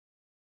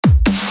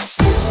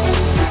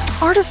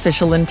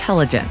artificial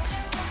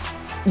intelligence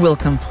will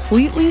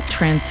completely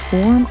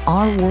transform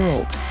our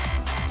world.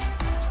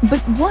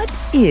 But what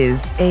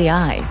is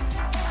AI?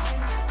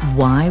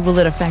 Why will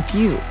it affect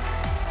you?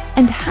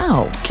 And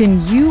how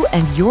can you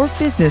and your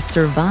business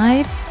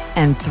survive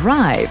and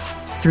thrive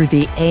through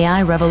the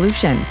AI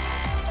revolution?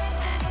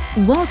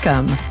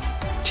 Welcome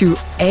to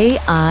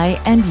AI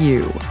and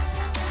You.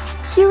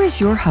 Here is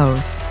your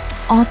host,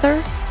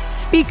 author,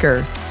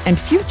 speaker, and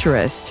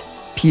futurist,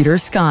 Peter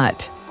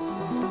Scott.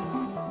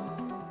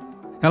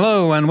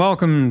 Hello and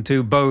welcome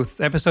to both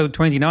episode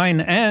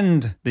 29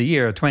 and the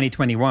year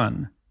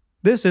 2021.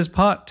 This is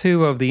part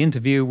 2 of the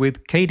interview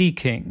with Katie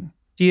King.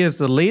 She is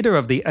the leader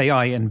of the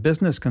AI and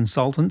Business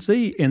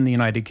Consultancy in the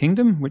United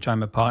Kingdom, which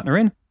I'm a partner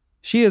in.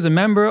 She is a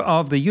member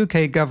of the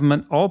UK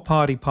Government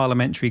All-Party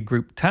Parliamentary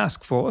Group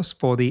Task Force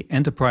for the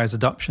Enterprise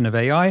Adoption of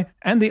AI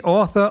and the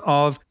author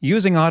of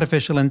Using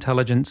Artificial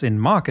Intelligence in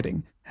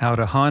Marketing, How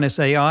to Harness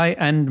AI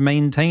and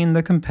Maintain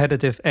the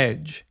Competitive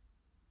Edge.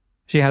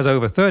 She has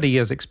over 30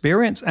 years'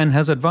 experience and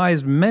has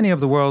advised many of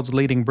the world's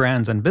leading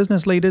brands and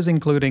business leaders,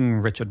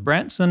 including Richard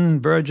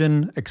Branson,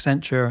 Virgin,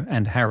 Accenture,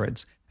 and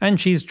Harrods. And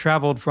she's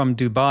traveled from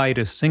Dubai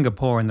to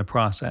Singapore in the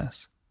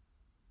process.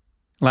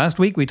 Last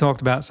week, we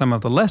talked about some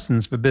of the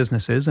lessons for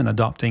businesses in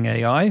adopting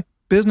AI,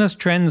 business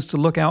trends to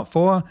look out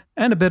for,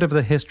 and a bit of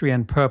the history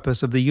and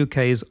purpose of the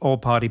UK's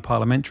All-Party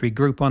Parliamentary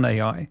Group on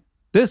AI.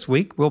 This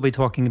week, we'll be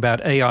talking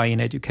about AI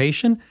in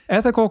education,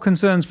 ethical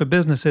concerns for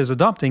businesses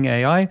adopting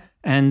AI,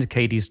 and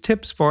Katie's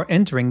tips for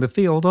entering the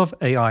field of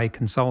AI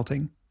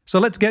consulting. So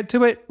let's get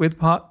to it with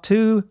part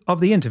 2 of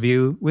the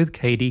interview with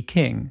Katie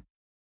King.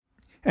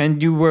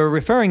 And you were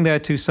referring there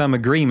to some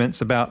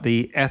agreements about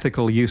the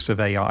ethical use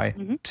of AI.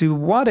 Mm-hmm. To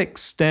what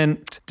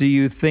extent do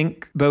you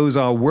think those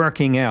are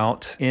working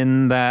out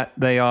in that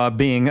they are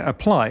being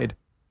applied?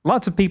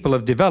 Lots of people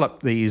have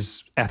developed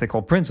these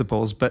ethical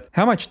principles, but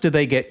how much do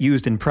they get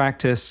used in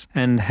practice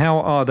and how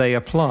are they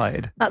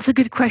applied? That's a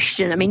good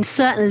question. I mean,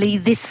 certainly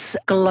this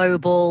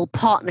global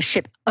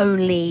partnership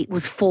only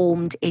was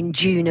formed in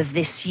June of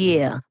this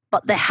year,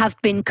 but there have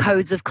been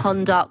codes of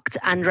conduct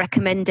and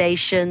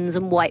recommendations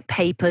and white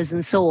papers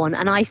and so on.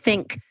 And I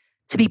think,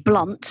 to be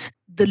blunt,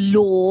 the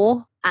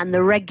law and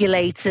the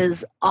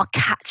regulators are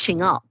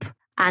catching up.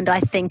 And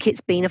I think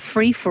it's been a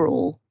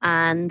free-for-all,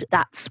 and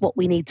that's what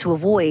we need to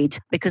avoid.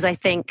 Because I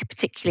think,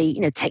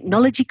 particularly,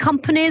 technology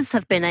companies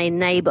have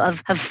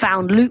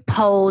found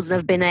loopholes and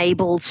have been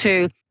able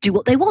to do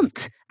what they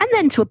want, and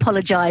then to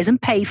apologise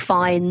and pay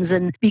fines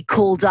and be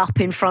called up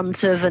in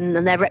front of, and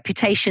their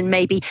reputation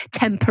may be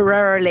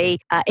temporarily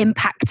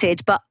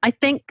impacted. But I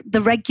think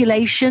the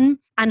regulation,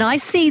 and I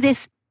see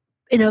this.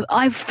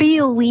 I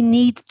feel we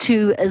need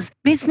to, as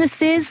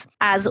businesses,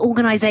 as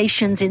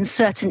organizations in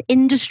certain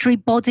industry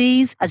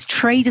bodies, as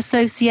trade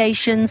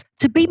associations,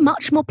 to be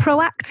much more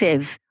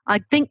proactive. I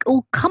think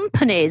all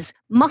companies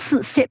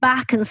mustn't sit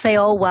back and say,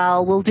 oh,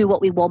 well, we'll do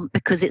what we want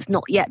because it's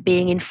not yet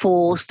being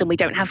enforced and we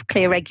don't have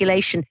clear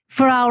regulation.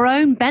 For our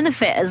own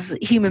benefit as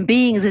human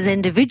beings, as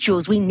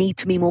individuals, we need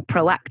to be more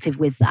proactive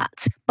with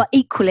that. But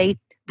equally,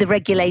 the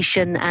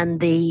regulation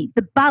and the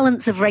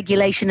balance of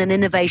regulation and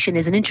innovation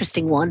is an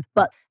interesting one.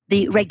 But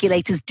the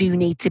regulators do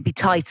need to be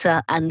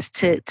tighter and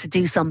to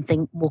do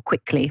something more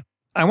quickly.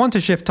 I want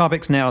to shift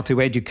topics now to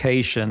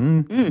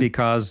education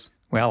because,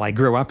 well, I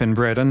grew up in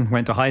Britain,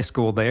 went to high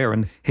school there,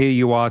 and here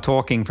you are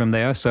talking from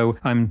there. So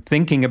I'm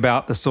thinking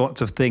about the sorts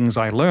of things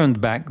I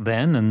learned back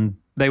then, and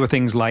they were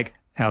things like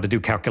how to do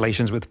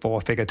calculations with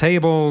 4-figure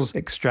tables,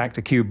 extract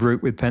a cube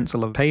root with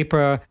pencil and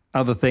paper,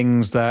 other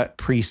things that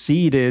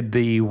preceded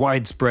the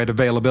widespread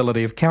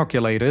availability of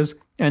calculators.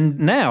 And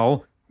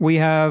now we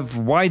have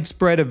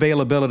widespread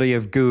availability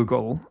of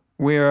Google.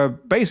 We're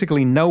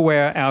basically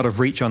nowhere out of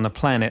reach on the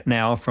planet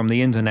now from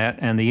the internet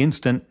and the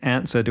instant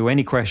answer to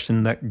any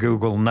question that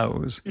Google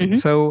knows. Mm-hmm.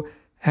 So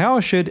how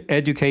should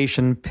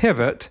education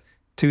pivot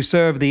to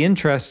serve the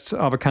interests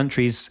of a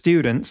country's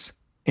students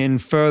in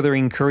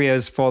furthering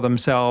careers for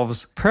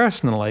themselves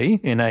personally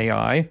in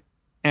AI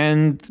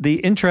and the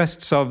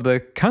interests of the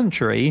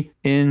country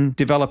in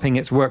developing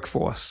its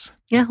workforce?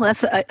 Yeah, well,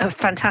 that's a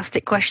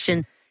fantastic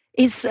question.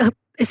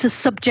 It's a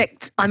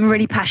subject I'm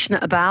really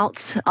passionate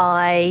about.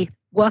 I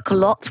work a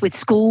lot with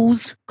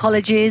schools,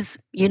 colleges,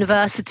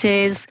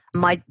 universities.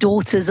 My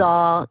daughters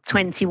are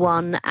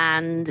 21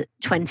 and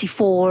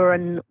 24,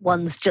 and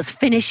one's just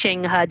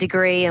finishing her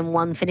degree and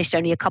one finished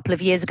only a couple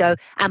of years ago,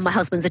 and my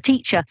husband's a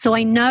teacher. So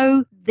I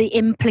know the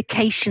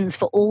implications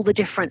for all the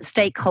different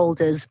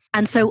stakeholders.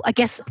 And so I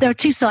guess there are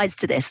two sides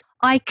to this.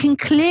 I can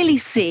clearly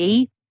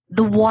see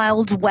the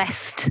Wild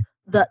West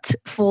that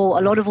for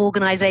a lot of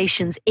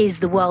organizations is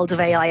the world of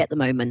AI at the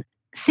moment.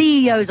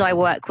 CEOs I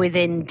work with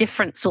in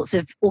different sorts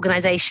of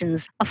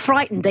organizations are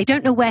frightened. They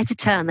don't know where to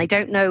turn. They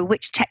don't know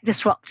which tech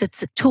disruptor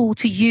tool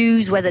to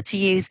use, whether to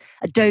use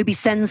Adobe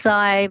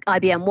Sensei,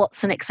 IBM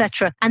Watson,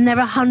 etc. And there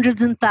are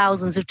hundreds and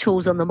thousands of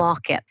tools on the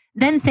market.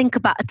 Then think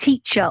about a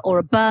teacher or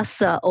a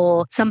bursar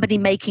or somebody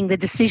making the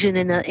decision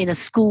in a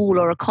school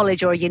or a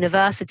college or a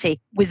university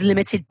with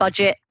limited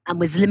budget and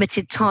with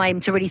limited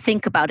time to really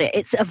think about it.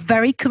 It's a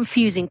very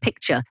confusing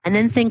picture. And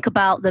then think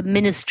about the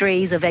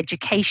ministries of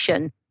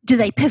education. Do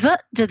they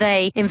pivot? Do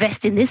they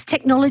invest in this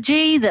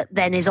technology that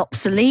then is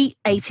obsolete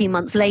 18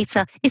 months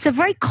later? It's a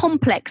very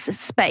complex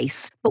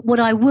space. But what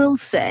I will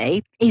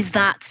say is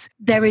that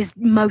there is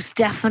most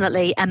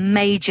definitely a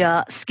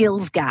major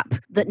skills gap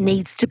that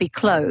needs to be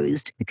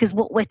closed, because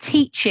what we're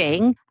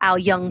teaching our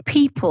young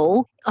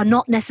people are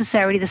not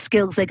necessarily the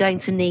skills they're going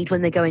to need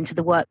when they go into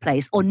the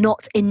workplace, or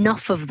not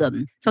enough of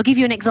them. So I'll give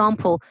you an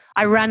example.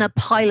 I ran a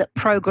pilot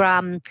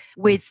program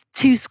with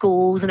 2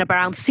 schools and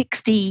around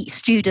 60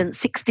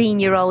 students,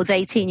 16-year-olds,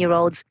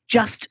 18-year-olds,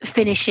 just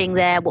finishing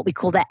their, what we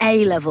call their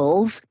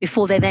A-levels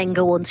before they then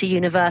go on to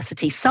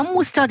university. Some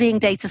were studying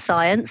data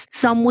science,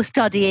 some were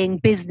studying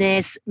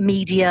business,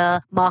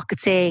 media,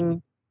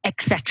 marketing,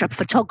 etc.,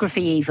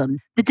 photography even.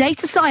 The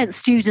data science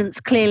students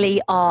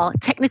clearly are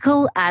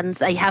technical and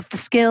they have the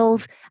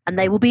skills and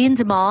they will be in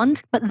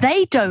demand, but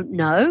they don't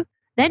know,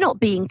 they're not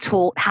being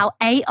taught how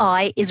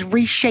AI is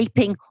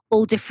reshaping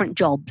all different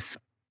jobs.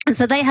 And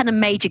so they had a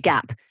major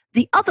gap.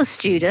 The other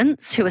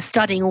students who are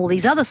studying all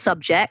these other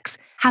subjects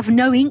have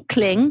no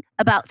inkling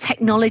about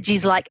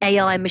technologies like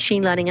AI and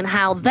machine learning and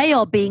how they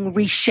are being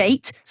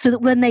reshaped so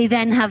that when they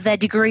then have their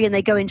degree and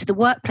they go into the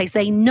workplace,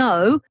 they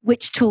know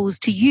which tools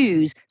to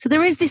use. So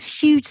there is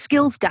this huge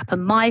skills gap,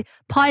 and my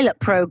pilot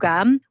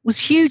program was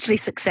hugely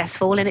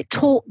successful, and it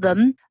taught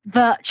them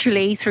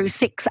virtually through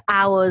 6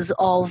 hours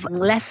of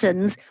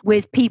lessons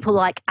with people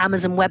like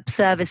Amazon Web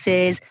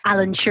Services,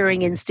 Alan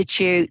Turing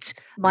Institute,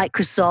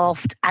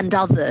 Microsoft, and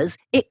others.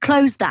 It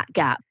closed that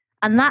gap.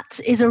 And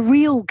that is a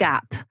real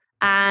gap.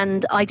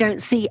 And I don't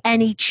see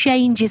any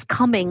changes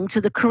coming to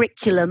the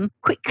curriculum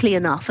quickly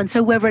enough. And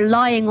so we're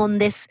relying on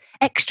this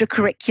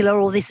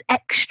extracurricular or this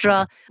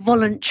extra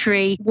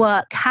voluntary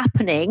work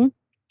happening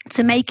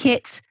to make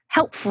it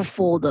helpful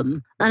for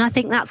them. And I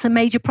think that's a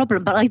major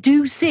problem. But I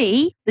do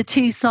see the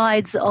two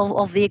sides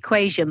of the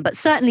equation. But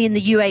certainly in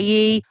the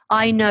UAE,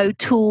 I know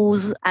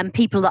tools and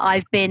people that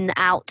I've been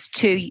out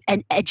to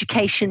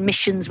education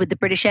missions with the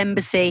British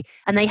Embassy,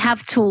 and they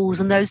have tools,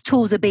 and those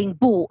tools are being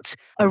bought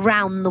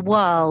around the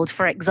world,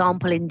 for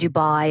example, in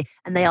Dubai,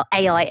 and they are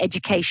AI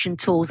education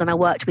tools. And I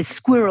worked with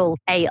Squirrel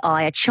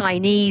AI, a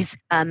Chinese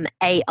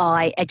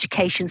AI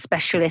education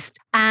specialist,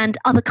 and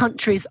other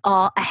countries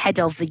are ahead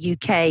of the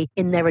UK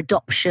in their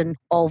adoption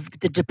of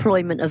the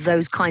deployment of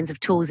those kinds of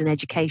tools in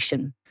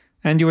education.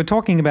 And you were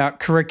talking about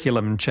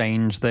curriculum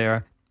change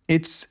there.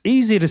 It's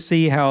easy to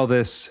see how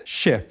this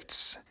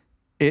shifts.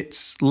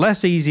 It's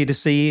less easy to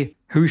see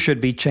who should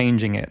be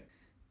changing it.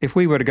 If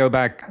we were to go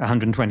back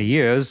 120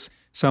 years,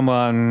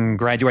 someone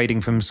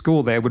graduating from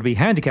school there would be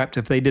handicapped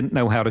if they didn't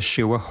know how to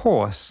shoe a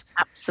horse.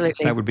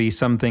 Absolutely. That would be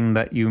something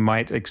that you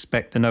might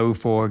expect to know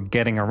for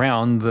getting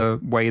around the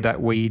way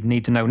that we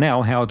need to know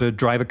now how to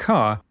drive a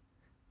car.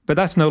 But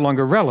that's no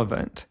longer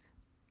relevant.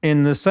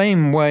 In the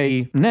same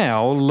way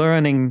now,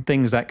 learning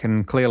things that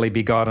can clearly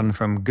be gotten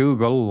from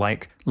Google,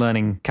 like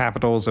learning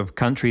capitals of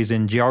countries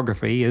in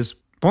geography, is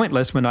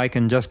pointless when I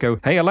can just go,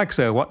 "Hey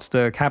Alexa, what's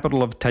the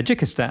capital of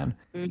Tajikistan?"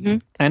 Mm-hmm.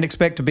 And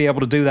expect to be able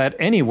to do that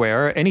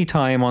anywhere,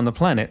 anytime on the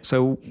planet.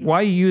 So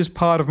why use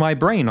part of my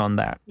brain on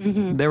that?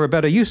 Mm-hmm. There are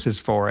better uses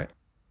for it.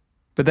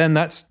 But then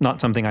that's not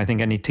something I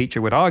think any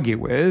teacher would argue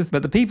with.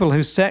 But the people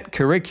who set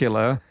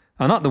curricula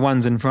are not the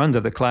ones in front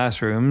of the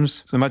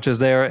classrooms so much as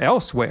they're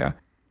elsewhere.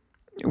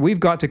 We've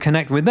got to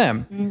connect with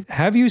them. Mm.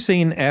 Have you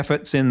seen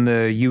efforts in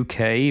the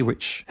UK,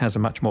 which has a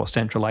much more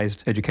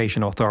centralized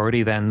education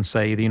authority than,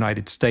 say, the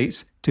United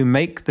States, to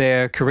make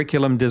their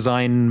curriculum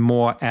design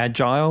more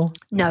agile?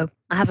 No,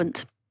 I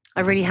haven't.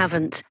 I really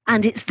haven't.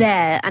 And it's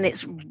there, and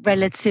it's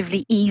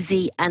relatively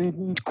easy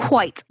and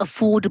quite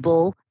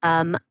affordable.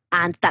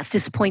 And that's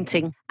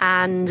disappointing.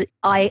 And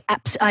I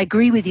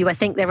agree with you. I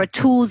think there are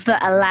tools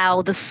that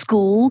allow the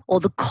school or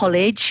the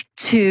college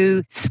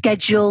to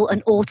schedule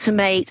and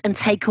automate and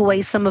take away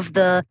some of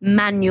the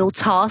manual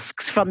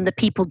tasks from the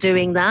people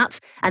doing that.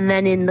 And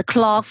then in the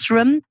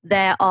classroom,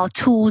 there are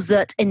tools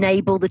that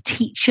enable the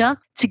teacher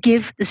to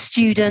give the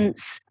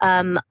students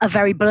a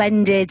very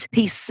blended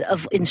piece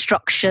of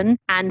instruction,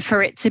 and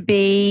for it to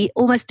be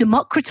almost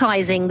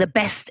democratizing the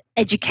best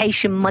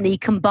education money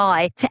can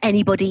buy to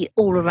anybody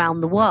all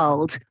around the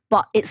world.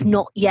 But it's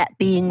not yet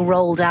being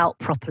rolled out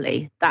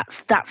properly.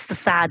 That's the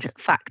sad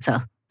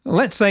factor.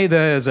 Let's say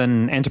there's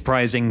an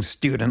enterprising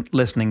student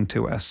listening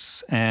to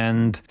us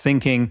and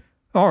thinking,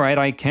 all right,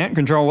 I can't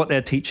control what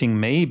they're teaching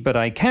me, but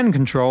I can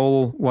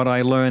control what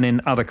I learn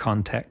in other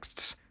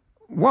contexts.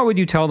 What would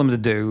you tell them to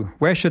do?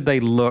 Where should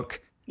they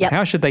look Yep.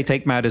 How should they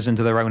take matters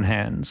into their own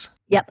hands?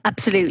 Yep,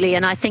 absolutely.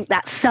 And I think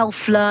that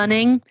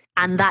self-learning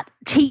and that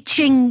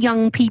teaching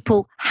young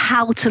people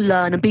how to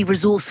learn and be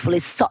resourceful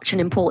is such an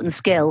important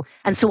skill.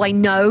 And so I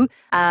know,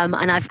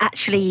 and I've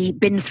actually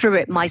been through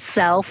it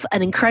myself,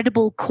 an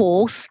incredible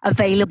course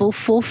available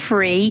for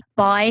free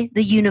by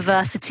the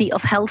University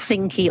of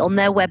Helsinki on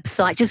their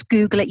website. Just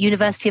Google it,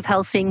 University of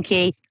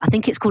Helsinki. I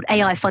think it's called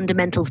AI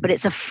Fundamentals, but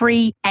it's a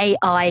free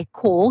AI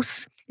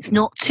course. It's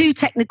not too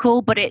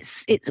technical, but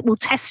it will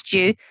test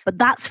you. But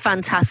that's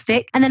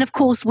fantastic. And then, of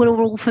course, we're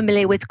all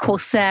familiar with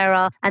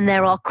Coursera, and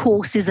there are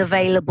courses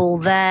available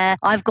there.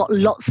 I've got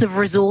lots of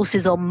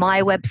resources on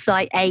my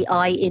website,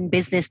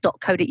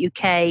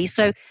 aiinbusiness.co.uk.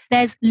 So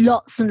there's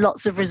lots and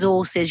lots of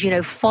resources.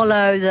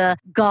 Follow the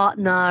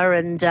Gartner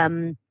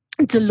and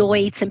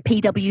Deloitte and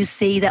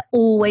PwC. They're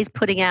always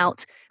putting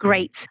out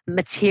great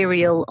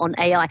material on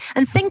AI.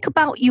 And think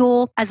about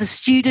as a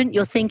student,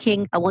 you're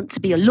thinking, I want to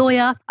be a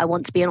lawyer, I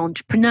want to be an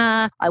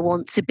entrepreneur, I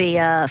want to be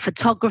a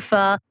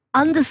photographer.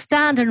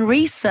 Understand and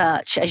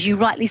research, as you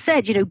rightly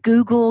said,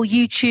 Google,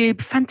 YouTube,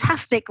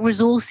 fantastic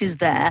resources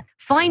there.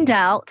 Find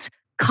out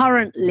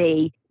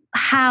currently,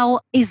 how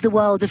is the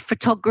world of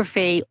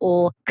photography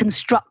or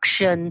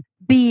construction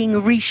being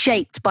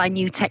reshaped by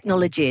new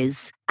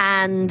technologies?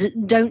 And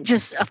don't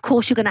just, of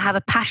course, you're going to have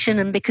a passion,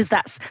 and because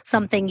that's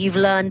something you've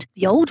learned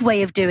the old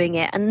way of doing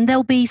it, and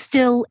there'll be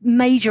still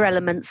major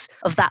elements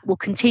of that will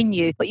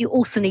continue, but you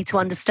also need to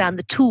understand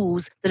the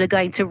tools that are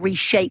going to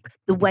reshape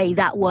the way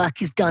that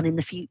work is done in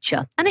the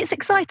future. And it's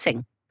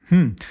exciting.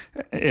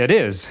 It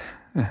is.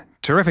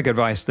 Terrific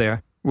advice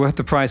there. Worth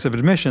the price of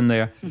admission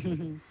there.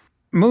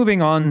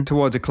 Moving on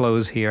towards a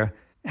close here,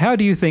 how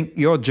do you think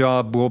your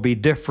job will be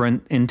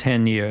different in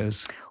 10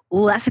 years?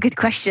 Oh, that's a good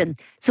question.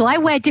 So I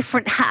wear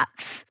different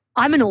hats.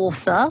 I'm an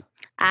author,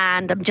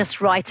 and I'm just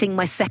writing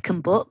my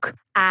second book.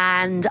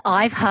 And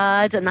I've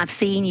heard and I've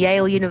seen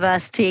Yale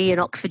University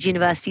and Oxford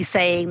University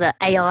saying that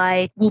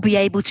AI will be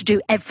able to do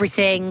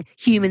everything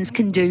humans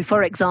can do,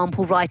 for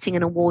example, writing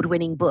an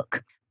award-winning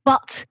book.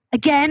 But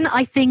again,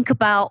 I think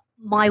about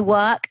my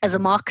work as a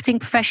marketing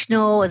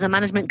professional, as a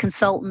management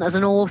consultant, as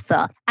an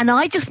author. And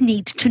I just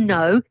need to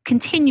know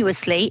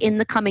continuously in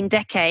the coming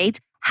decade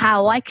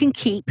how I can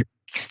keep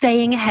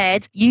staying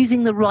ahead,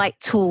 using the right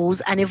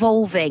tools and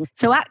evolving.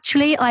 So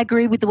actually, I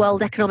agree with the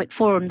World Economic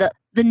Forum that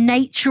the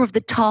nature of the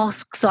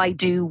tasks I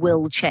do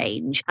will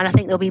change. And I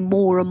think there'll be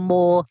more and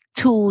more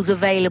tools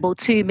available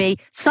to me.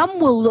 Some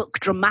will look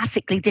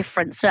dramatically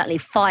different, certainly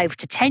 5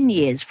 to 10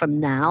 years from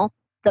now,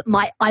 that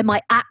I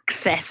might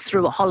access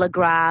through a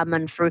hologram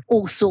and through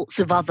all sorts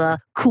of other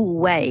cool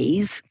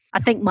ways. I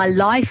think my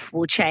life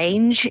will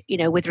change,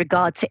 with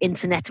regard to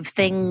Internet of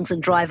Things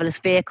and driverless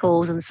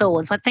vehicles and so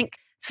on. So I think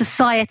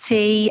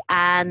society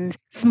and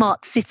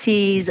smart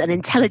cities and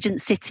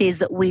intelligent cities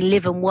that we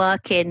live and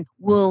work in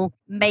will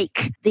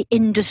make the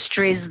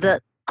industries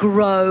that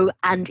grow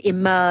and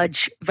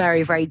emerge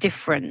very, very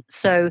different.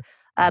 So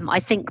I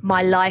think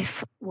my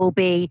life will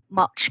be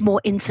much more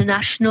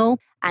international,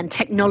 and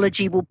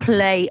technology will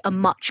play a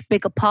much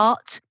bigger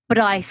part. But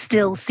I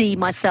still see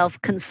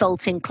myself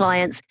consulting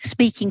clients,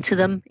 speaking to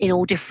them in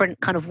all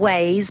different kind of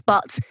ways,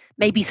 but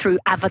maybe through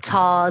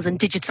avatars and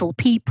digital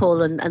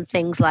people and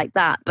things like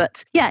that.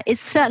 But yeah, it's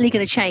certainly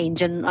going to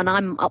change, and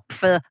I'm up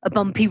for a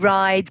bumpy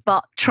ride,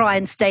 but try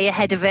and stay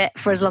ahead of it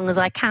for as long as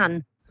I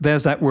can.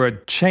 There's that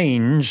word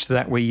change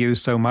that we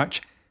use so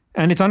much.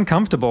 And it's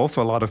uncomfortable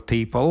for a lot of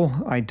people.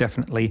 I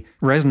definitely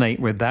resonate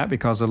with that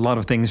because a lot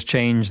of things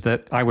change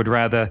that I would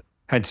rather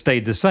had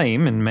stayed the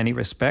same in many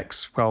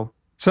respects. Well,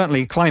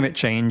 certainly climate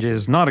change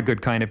is not a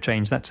good kind of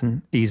change. That's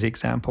an easy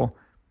example.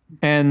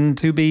 And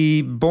to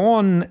be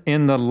born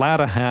in the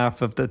latter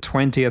half of the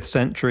 20th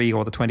century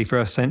or the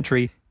 21st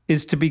century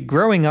is to be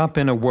growing up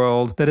in a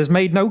world that has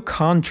made no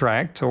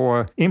contract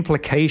or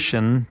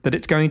implication that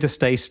it's going to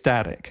stay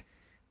static.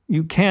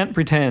 You can't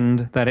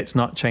pretend that it's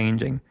not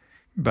changing.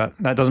 But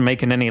that doesn't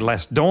make it any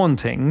less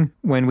daunting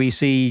when we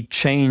see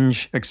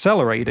change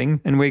accelerating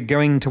and we're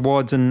going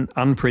towards an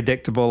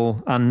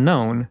unpredictable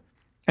unknown.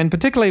 And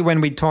particularly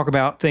when we talk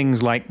about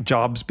things like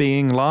jobs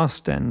being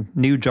lost and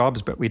new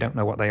jobs, but we don't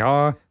know what they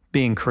are,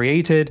 being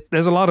created,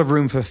 there's a lot of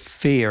room for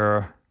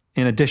fear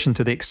in addition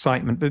to the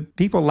excitement. But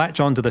people latch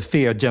on to the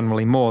fear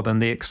generally more than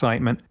the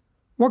excitement.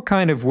 What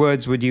kind of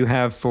words would you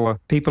have for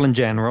people in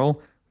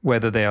general,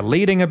 whether they're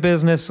leading a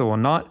business or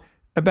not,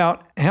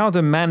 about how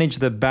to manage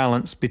the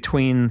balance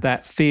between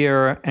that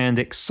fear and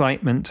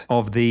excitement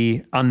of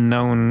the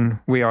unknown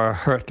we are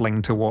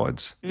hurtling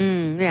towards?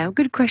 Yeah,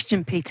 good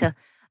question, Peter.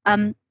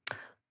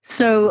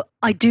 So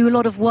I do a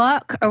lot of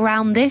work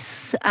around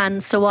this,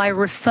 and so I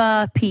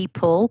refer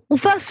people. Well,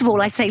 first of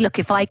all, I say, look,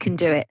 if I can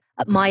do it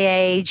at my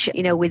age,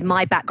 with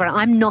my background,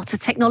 I'm not a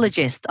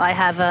technologist. I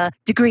have a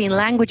degree in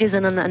languages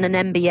and an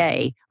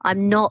MBA.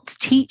 I'm not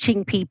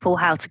teaching people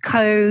how to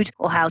code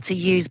or how to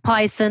use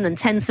Python and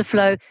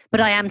TensorFlow,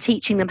 but I am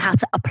teaching them how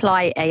to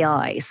apply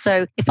AI.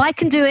 So if I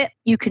can do it,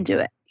 you can do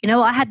it.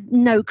 I had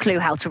no clue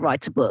how to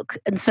write a book.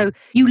 And so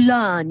you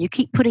learn, you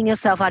keep putting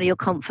yourself out of your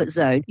comfort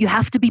zone. You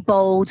have to be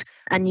bold,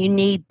 and you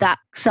need that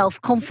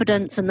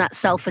self-confidence and that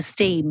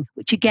self-esteem,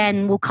 which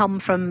again will come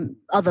from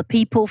other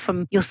people,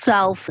 from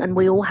yourself. And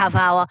we all have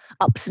our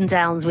ups and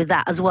downs with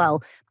that as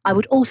well. I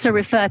would also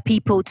refer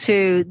people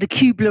to the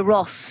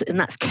Kubler-Ross, and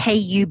that's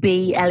Kublerross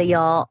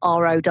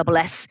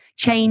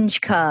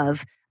change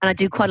curve. And I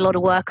do quite a lot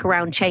of work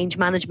around change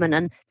management.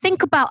 And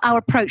think about our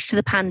approach to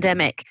the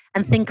pandemic,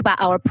 and think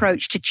about our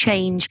approach to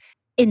change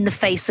in the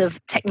face of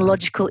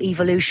technological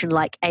evolution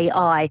like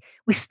AI.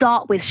 We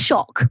start with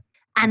shock,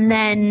 and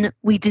then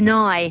we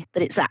deny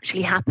that it's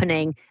actually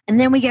happening. And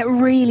then we get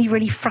really,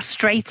 really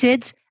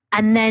frustrated.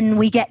 And then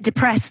we get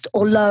depressed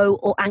or low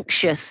or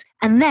anxious.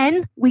 And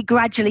then we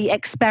gradually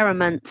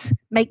experiment,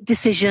 make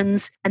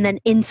decisions, and then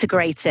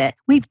integrate it.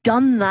 We've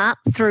done that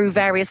through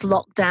various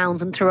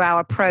lockdowns and through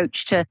our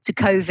approach to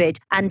COVID.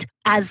 And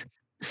as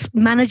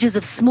managers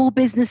of small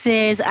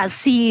businesses, as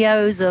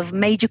CEOs of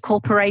major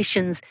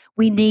corporations,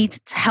 we need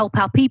to help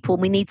our people.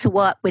 We need to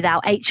work with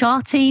our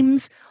HR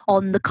teams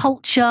on the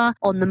culture,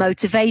 on the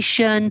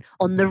motivation,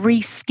 on the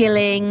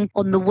reskilling,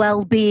 on the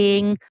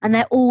well-being, and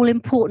they're all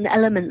important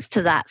elements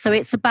to that. So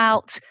it's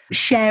about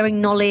sharing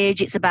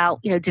knowledge, it's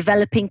about,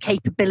 developing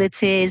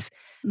capabilities,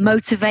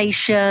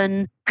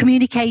 motivation,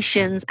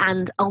 communications,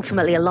 and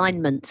ultimately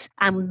alignment.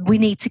 And we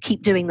need to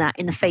keep doing that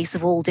in the face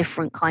of all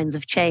different kinds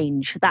of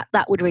change. That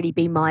would really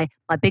be my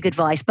big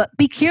advice. But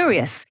be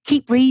curious,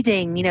 keep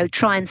reading,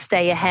 try and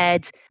stay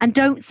ahead. And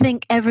don't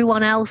think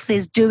everyone else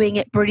is doing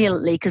it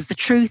brilliantly, because the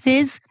truth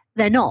is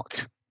they're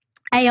not.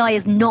 AI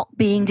is not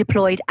being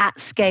deployed at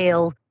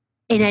scale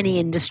in any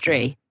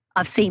industry.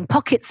 I've seen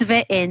pockets of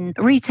it in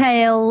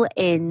retail,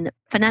 in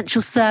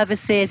financial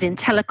services, in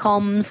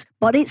telecoms,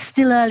 but it's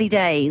still early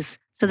days.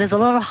 So there's a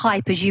lot of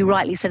hype, as you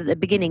rightly said at the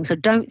beginning. So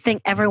don't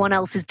think everyone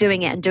else is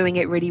doing it and doing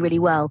it really, really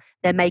well.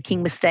 They're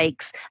making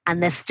mistakes,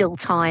 and there's still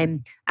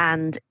time,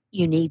 and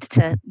you need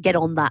to get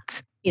on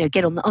that.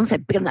 Get on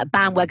that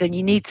bandwagon.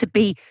 You need to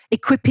be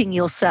equipping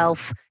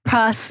yourself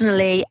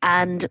personally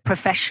and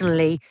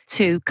professionally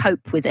to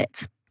cope with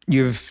it.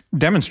 You've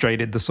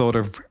demonstrated the sort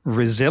of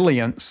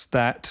resilience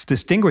that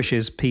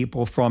distinguishes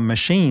people from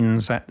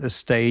machines at this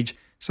stage.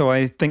 So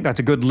I think that's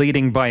a good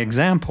leading by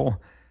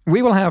example.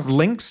 We will have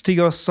links to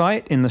your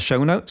site in the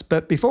show notes,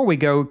 but before we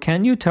go,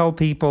 can you tell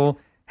people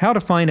how to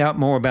find out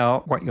more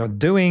about what you're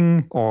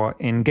doing, or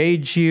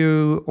engage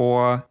you,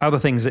 or other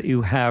things that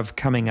you have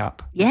coming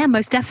up? Yeah,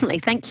 most definitely.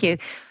 Thank you.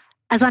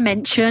 As I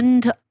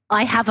mentioned,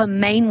 I have a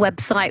main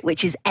website,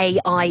 which is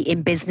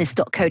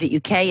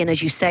aiinbusiness.co.uk. And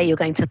as you say, you're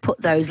going to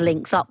put those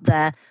links up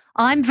there.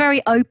 I'm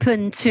very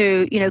open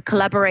to,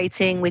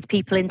 collaborating with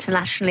people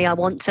internationally. I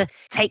want to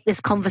take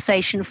this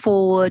conversation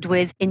forward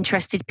with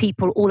interested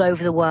people all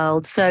over the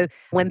world. So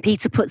when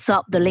Peter puts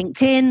up the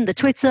LinkedIn, the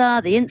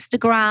Twitter, the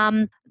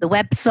Instagram, the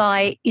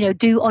website,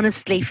 do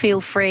honestly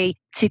feel free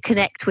to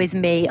connect with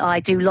me.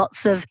 I do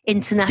lots of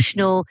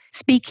international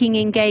speaking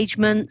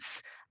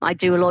engagements. I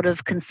do a lot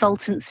of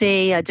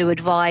consultancy. I do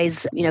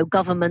advise,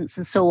 governments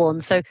and so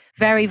on. So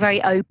very,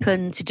 very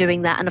open to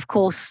doing that. And of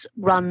course,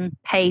 run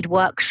paid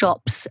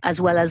workshops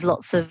as well as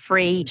lots of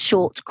free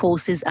short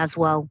courses as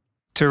well.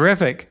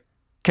 Terrific.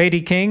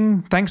 Katie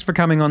King, thanks for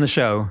coming on the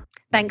show.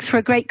 Thanks for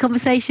a great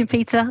conversation,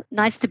 Peter.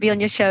 Nice to be on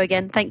your show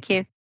again. Thank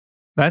you.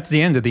 That's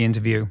the end of the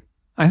interview.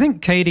 I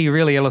think Katie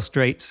really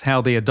illustrates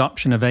how the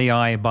adoption of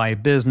AI by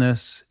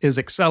business is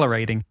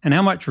accelerating, and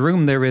how much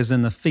room there is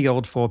in the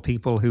field for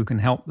people who can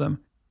help them.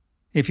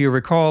 If you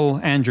recall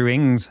Andrew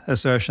Ng's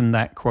assertion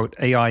that, quote,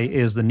 AI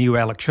is the new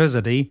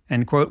electricity,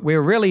 end quote,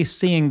 we're really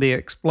seeing the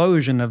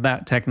explosion of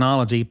that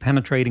technology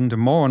penetrating to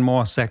more and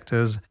more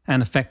sectors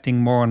and affecting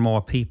more and more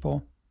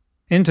people.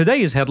 In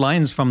today's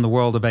headlines from the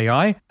world of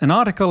AI, an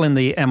article in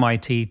the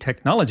MIT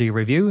Technology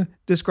Review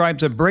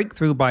describes a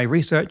breakthrough by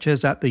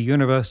researchers at the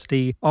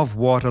University of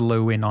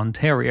Waterloo in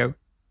Ontario.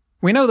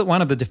 We know that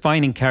one of the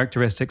defining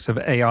characteristics of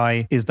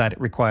AI is that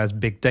it requires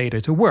big data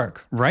to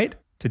work, right?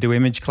 To do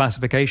image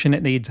classification,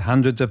 it needs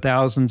hundreds of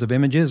thousands of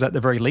images at the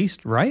very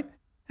least, right?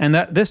 And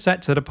that this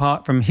sets it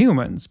apart from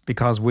humans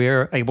because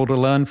we're able to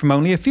learn from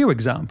only a few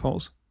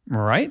examples,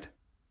 right?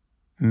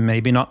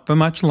 Maybe not for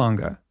much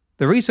longer.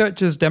 The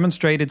researchers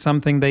demonstrated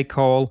something they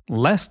call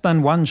less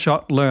than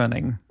one-shot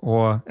learning,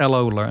 or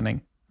LO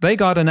learning. They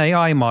got an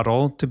AI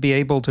model to be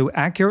able to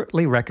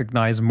accurately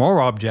recognize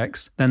more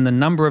objects than the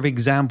number of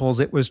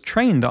examples it was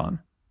trained on.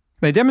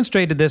 They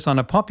demonstrated this on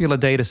a popular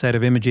dataset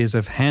of images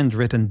of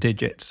handwritten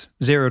digits,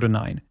 0 to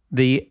 9.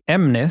 The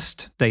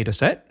MNIST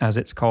dataset, as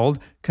it's called,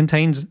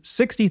 contains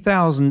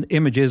 60,000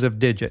 images of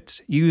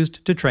digits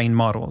used to train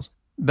models.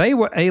 They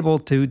were able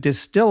to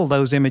distill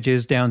those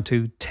images down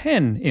to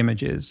 10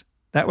 images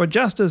that were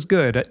just as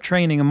good at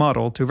training a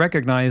model to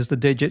recognize the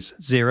digits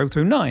 0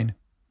 through 9.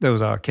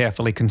 Those are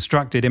carefully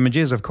constructed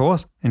images, of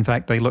course. In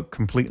fact, they look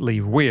completely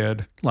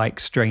weird, like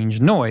strange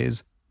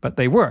noise, but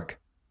they work.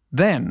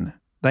 Then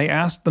they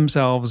asked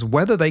themselves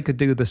whether they could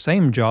do the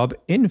same job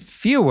in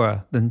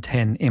fewer than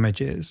 10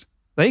 images.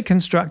 They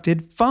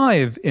constructed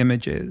 5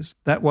 images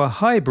that were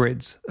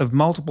hybrids of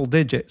multiple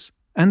digits,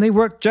 and they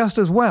worked just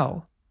as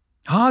well.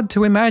 Hard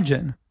to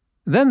imagine.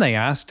 Then they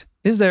asked,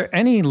 is there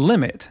any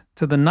limit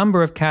to the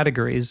number of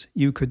categories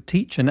you could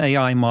teach an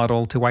AI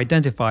model to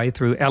identify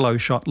through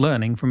LO-shot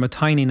learning from a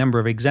tiny number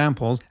of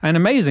examples? And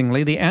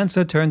amazingly, the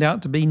answer turned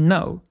out to be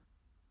no.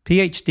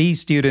 PhD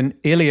student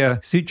Ilya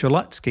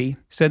Sucholutsky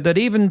said that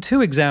even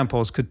 2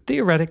 examples could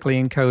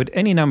theoretically encode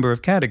any number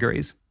of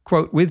categories.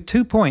 Quote, with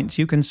 2 points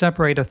you can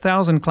separate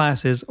 1,000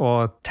 classes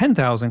or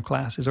 10,000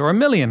 classes or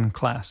 1,000,000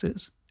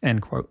 classes,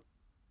 end quote.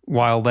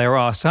 While there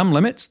are some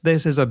limits,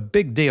 this is a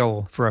big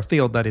deal for a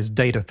field that is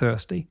data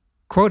thirsty.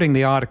 Quoting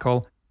the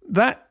article,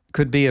 that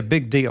could be a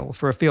big deal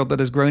for a field that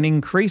has grown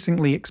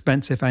increasingly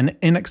expensive and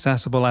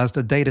inaccessible as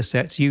the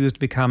datasets used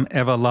become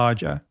ever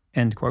larger,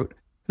 end quote.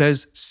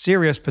 There's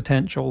serious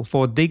potential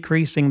for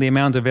decreasing the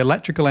amount of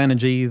electrical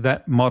energy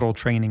that model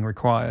training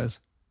requires.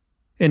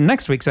 In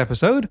next week's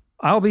episode,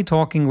 I'll be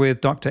talking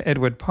with Dr.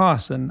 Edward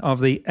Parson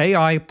of the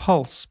AI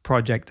Pulse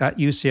project at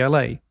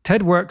UCLA.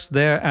 Ted works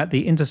there at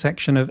the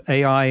intersection of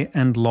AI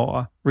and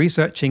law,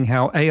 researching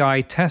how AI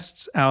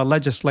tests our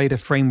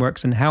legislative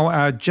frameworks and how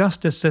our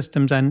justice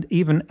systems and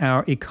even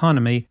our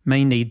economy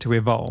may need to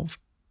evolve.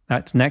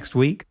 That's next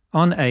week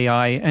on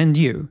AI and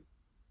You.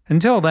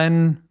 Until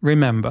then,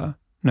 remember,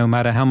 no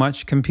matter how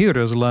much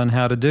computers learn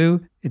how to do,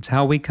 it's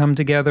how we come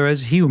together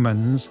as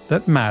humans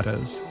that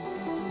matters.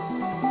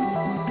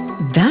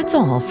 That's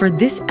all for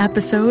this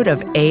episode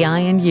of AI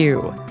and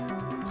You.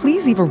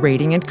 Please leave a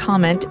rating and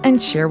comment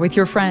and share with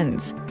your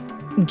friends.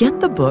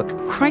 Get the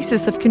book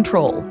Crisis of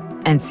Control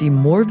and see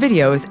more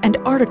videos and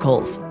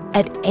articles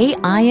at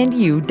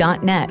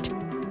AIandyou.net.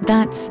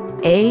 That's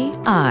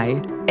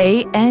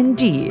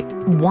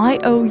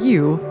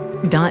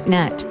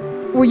AIANDYOU.net,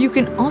 where you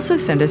can also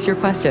send us your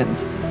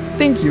questions.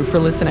 Thank you for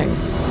listening.